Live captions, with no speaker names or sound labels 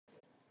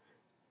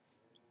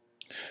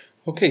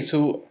Okay,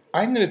 so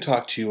I'm going to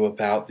talk to you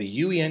about the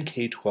UEN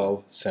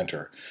K12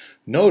 Center.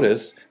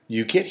 Notice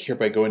you get here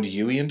by going to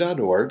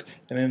uen.org,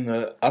 and in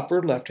the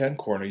upper left-hand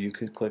corner you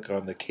can click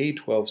on the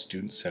K12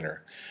 Student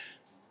Center.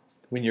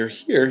 When you're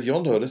here,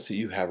 you'll notice that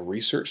you have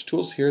research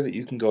tools here that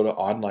you can go to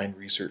online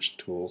research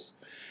tools.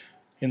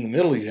 In the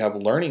middle you have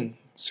learning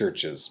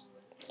searches.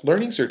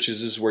 Learning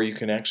searches is where you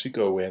can actually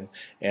go in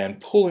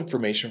and pull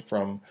information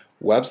from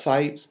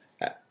websites,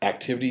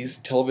 activities,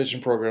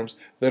 television programs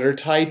that are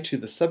tied to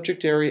the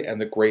subject area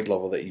and the grade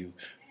level that you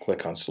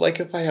click on. So like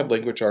if I have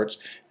language arts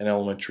in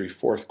elementary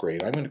 4th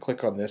grade, I'm going to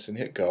click on this and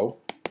hit go.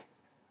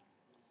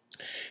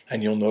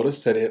 And you'll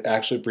notice that it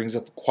actually brings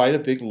up quite a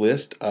big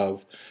list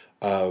of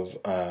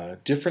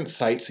different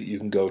sites that you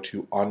can go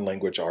to on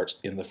language arts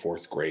in the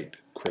 4th grade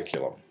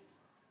curriculum.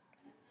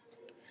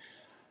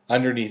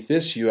 Underneath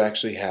this you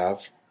actually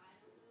have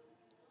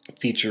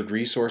featured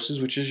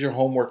resources, which is your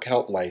homework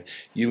helpline,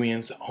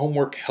 UEN's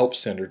homework help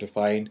center to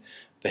find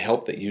the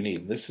help that you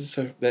need. This is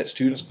so that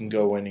students can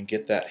go in and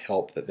get that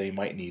help that they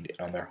might need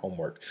on their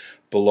homework.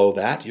 Below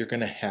that you're going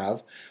to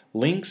have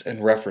links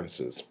and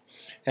references.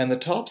 And the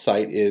top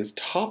site is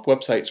top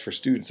websites for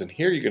students, and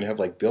here you're going to have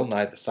like Bill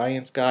Nye the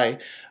Science Guy,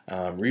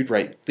 Read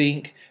Write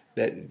Think,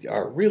 that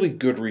are really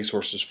good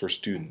resources for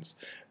students.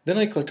 Then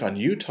I click on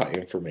Utah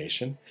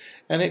information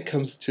and it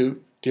comes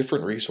to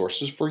different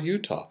resources for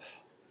Utah,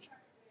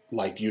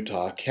 like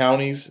Utah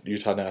counties,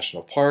 Utah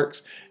national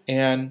parks,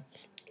 and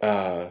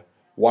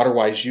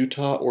Waterwise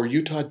Utah or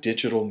Utah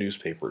digital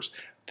newspapers.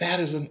 That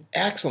is an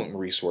excellent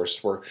resource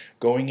for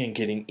going and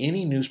getting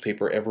any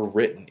newspaper ever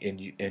written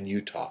in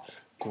Utah.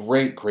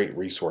 Great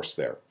resource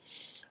there.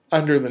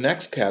 Under the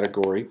next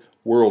category,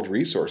 World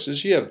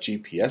Resources, you have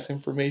GPS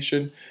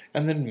information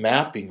and then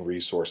mapping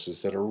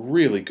resources that are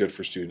really good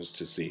for students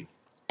to see.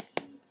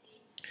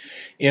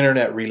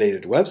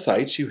 Internet-related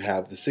websites, you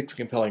have the 6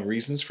 compelling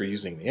reasons for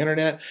using the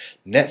internet,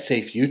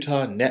 NetSafe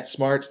Utah,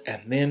 NetSmarts,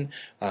 and then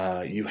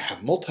you have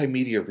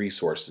multimedia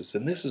resources.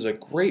 And this is a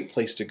great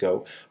place to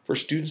go for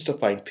students to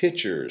find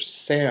pictures,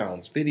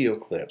 sounds, video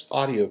clips,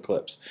 audio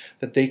clips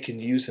that they can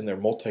use in their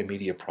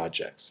multimedia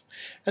projects.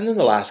 And then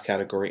the last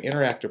category,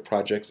 interactive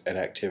projects and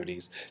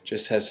activities,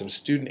 just has some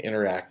student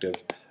interactive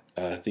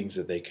things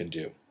that they can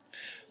do.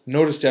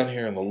 Notice down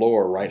here in the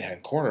lower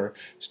right-hand corner,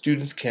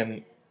 students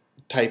can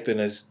type in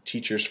a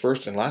teacher's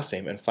first and last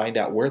name and find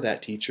out where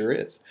that teacher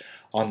is.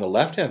 On the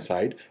left-hand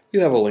side,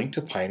 you have a link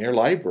to Pioneer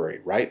Library.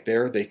 Right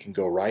there, they can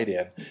go right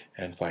in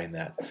and find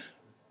that.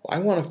 I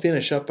want to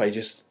finish up by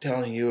just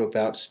telling you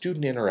about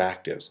student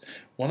interactives.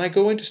 When I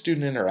go into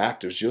student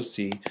interactives, you'll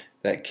see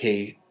that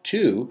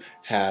K2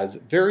 has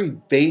very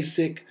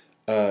basic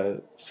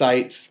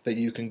sites that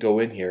you can go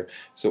in here.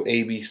 So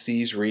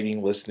ABCs,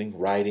 reading, listening,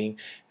 writing,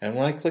 and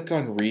when I click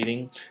on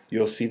reading,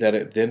 you'll see that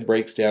it then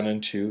breaks down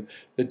into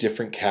the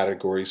different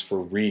categories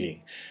for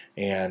reading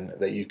and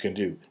that you can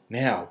do.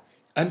 Now,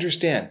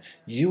 understand,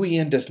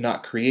 UEN does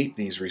not create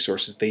these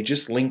resources, they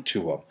just link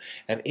to them.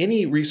 And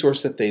any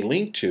resource that they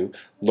link to,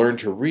 Learn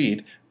to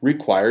Read,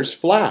 requires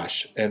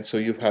Flash. And so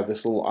you have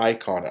this little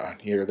icon on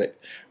here that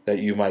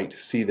you might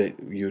see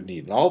that you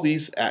need. And all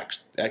these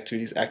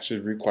activities actually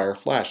require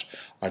Flash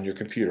on your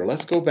computer.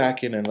 Let's go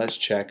back in and let's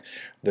check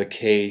the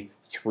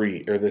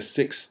K3 or the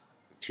 6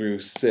 through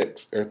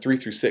 6 or 3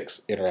 through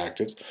 6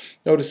 interactives.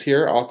 Notice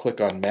here I'll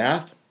click on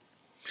Math,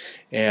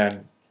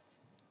 and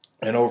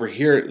over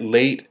here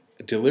late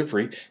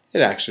delivery, it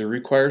actually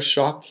requires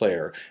Shock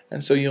Player,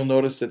 and so you'll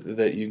notice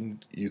that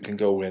you can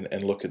go in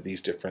and look at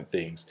these different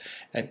things.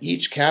 And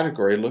each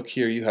category, look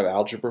here, you have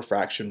algebra,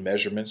 fraction,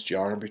 measurements,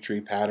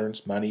 geometry,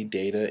 patterns, money,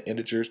 data,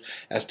 integers,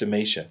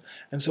 estimation.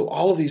 And so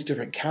all of these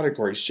different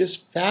categories,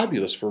 just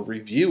fabulous for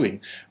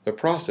reviewing the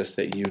process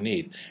that you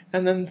need.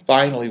 And then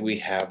finally we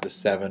have the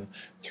 7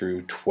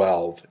 through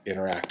 12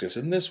 interactives,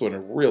 and this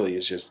one really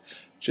is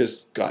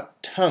just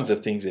got tons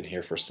of things in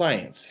here for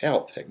science,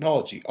 health,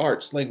 technology,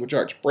 arts, language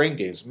arts, brain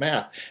games,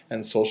 math,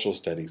 and social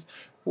studies.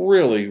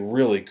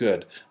 Really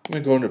good. I'm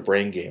going to go into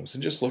brain games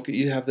and just look at,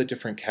 you have the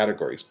different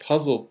categories: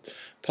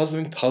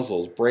 puzzling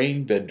puzzles,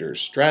 brain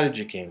benders,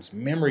 strategy games,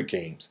 memory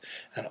games,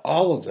 and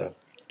all of them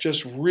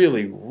just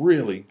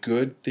really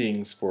good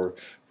things for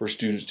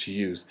students to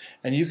use.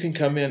 And you can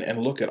come in and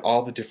look at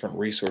all the different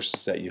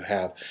resources that you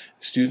have.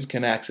 Students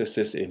can access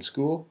this in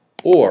school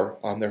or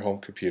on their home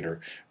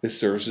computer. This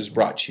service is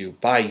brought to you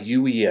by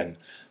UEN,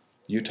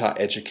 Utah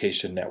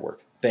Education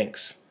Network.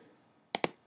 Thanks.